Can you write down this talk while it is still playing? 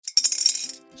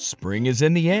Spring is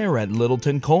in the air at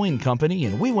Littleton Coin Company,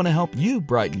 and we want to help you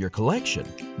brighten your collection.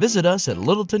 Visit us at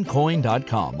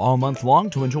littletoncoin.com all month long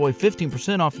to enjoy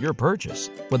 15% off your purchase.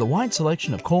 With a wide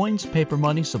selection of coins, paper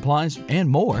money, supplies, and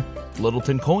more,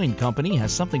 Littleton Coin Company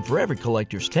has something for every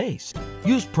collector's taste.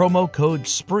 Use promo code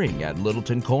SPRING at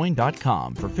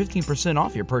littletoncoin.com for 15%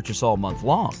 off your purchase all month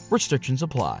long. Restrictions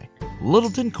apply.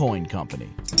 Littleton Coin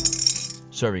Company.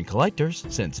 Serving collectors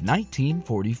since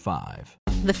 1945.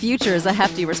 The future is a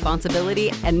hefty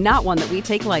responsibility and not one that we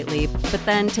take lightly. But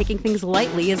then taking things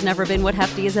lightly has never been what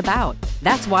Hefty is about.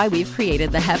 That's why we've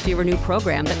created the Hefty Renew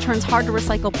program that turns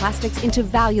hard-to-recycle plastics into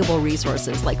valuable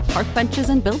resources like park benches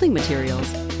and building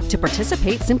materials. To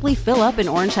participate, simply fill up an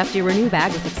orange Hefty Renew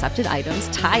bag with accepted items,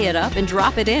 tie it up, and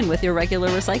drop it in with your regular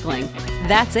recycling.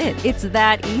 That's it. It's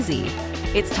that easy.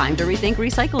 It's time to rethink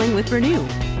recycling with Renew.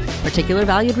 Particular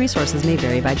valued resources may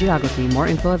vary by geography. More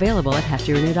info available at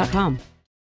heftyrenew.com.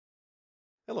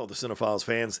 Hello, the Cinephiles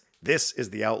fans. This is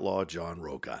the Outlaw John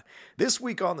Roca. This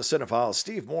week on the Cinephiles,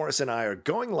 Steve Morris and I are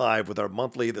going live with our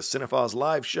monthly The Cinephiles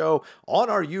Live show on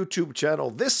our YouTube channel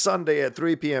this Sunday at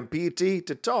 3 p.m. PT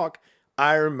to talk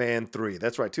Iron Man 3.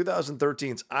 That's right,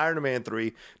 2013's Iron Man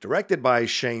 3, directed by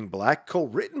Shane Black,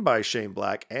 co-written by Shane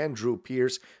Black and Drew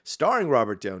Pearce, starring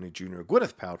Robert Downey Jr.,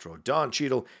 Gwyneth Paltrow, Don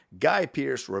Cheadle, Guy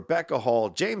Pearce, Rebecca Hall,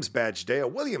 James Badge Dale,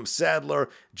 William Sadler,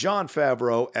 Jon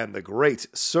Favreau, and the great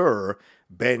Sir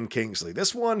Ben Kingsley.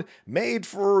 This one made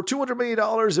for $200 million.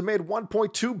 It made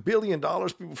 $1.2 billion.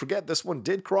 People forget this one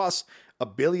did cross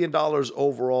 $1 billion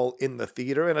overall in the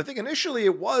theater. And I think initially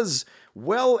it was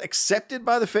well accepted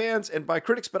by the fans and by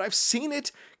critics, but I've seen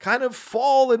it kind of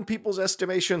fall in people's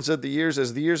estimations of the years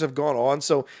as the years have gone on.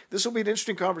 So this will be an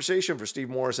interesting conversation for Steve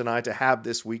Morris and I to have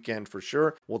this weekend for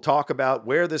sure. We'll talk about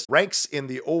where this ranks in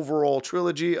the overall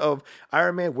trilogy of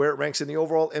Iron Man, where it ranks in the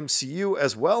overall MCU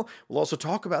as well. We'll also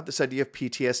talk about this idea of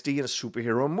PTSD in a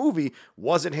superhero movie.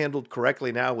 Was it handled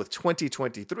correctly now with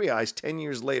 2023 eyes, 10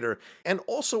 years later? And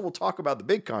also we'll talk about the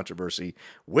big controversy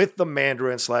with the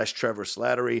Mandarin / Trevor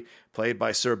Slattery, played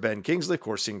by Sir Ben Kingsley. Of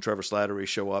course, seeing Trevor Slattery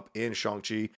show up in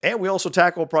Shang-Chi. And we also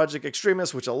tackle Project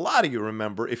Extremis, which a lot of you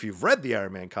remember if you've read the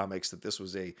Iron Man comics, that this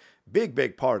was a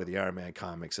big part of the Iron Man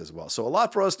comics as well. So a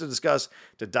lot for us to discuss,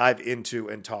 to dive into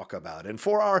and talk about. And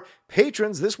for our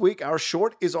patrons this week, our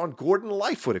short is on Gordon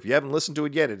Lightfoot. If you haven't listened to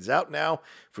it yet, it is out now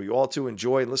for you all to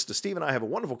enjoy and listen to. Steve and I have a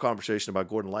wonderful conversation about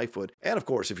Gordon Lightfoot. And of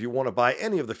course, if you want to buy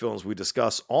any of the films we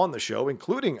discuss on the show,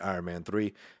 including Iron Man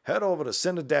 3, head over to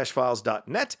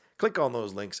cinedashfiles.net, click on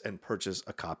those links, and purchase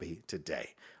a copy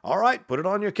today. All right, put it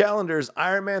on your calendars.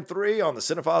 Iron Man 3 on the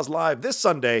Cinephiles Live this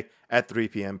Sunday at 3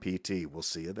 p.m. PT. We'll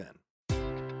see you then.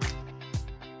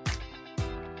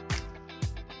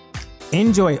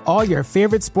 Enjoy all your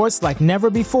favorite sports like never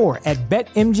before at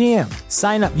BetMGM.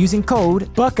 Sign up using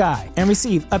code Buckeye and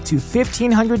receive up to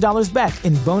 $1,500 back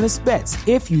in bonus bets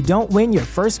if you don't win your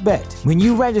first bet. When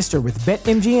you register with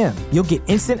BetMGM, you'll get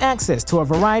instant access to a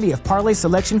variety of parlay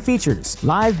selection features,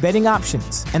 live betting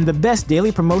options, and the best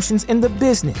daily promotions in the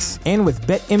business. And with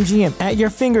BetMGM at your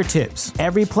fingertips,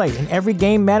 every play and every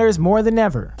game matters more than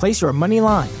ever. Place your money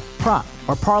line, prop,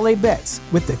 or parlay bets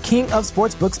with the king of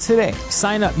sportsbooks today.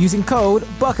 Sign up using code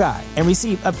Buckeye and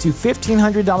receive up to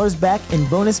 $1,500 back in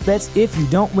bonus bets if you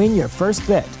don't win your first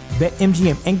bet.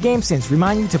 BetMGM and GameSense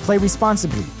remind you to play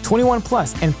responsibly. 21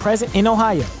 plus and present in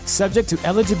Ohio, subject to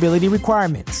eligibility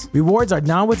requirements. Rewards are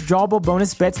non-withdrawable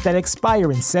bonus bets that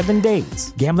expire in 7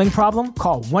 days. Gambling problem?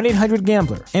 Call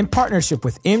 1-800-GAMBLER. In partnership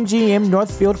with MGM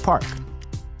Northfield Park.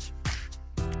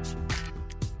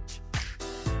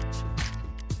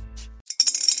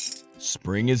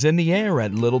 Spring is in the air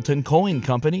at Littleton Coin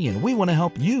Company, and we want to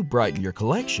help you brighten your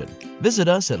collection. Visit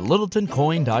us at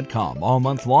littletoncoin.com all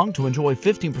month long to enjoy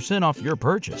 15% off your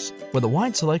purchase. With a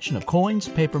wide selection of coins,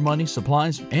 paper money,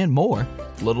 supplies, and more,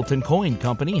 Littleton Coin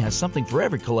Company has something for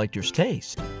every collector's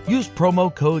taste. Use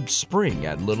promo code SPRING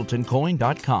at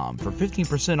littletoncoin.com for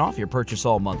 15% off your purchase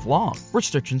all month long.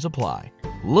 Restrictions apply.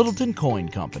 Littleton Coin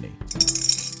Company.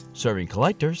 Serving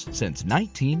collectors since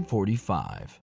 1945.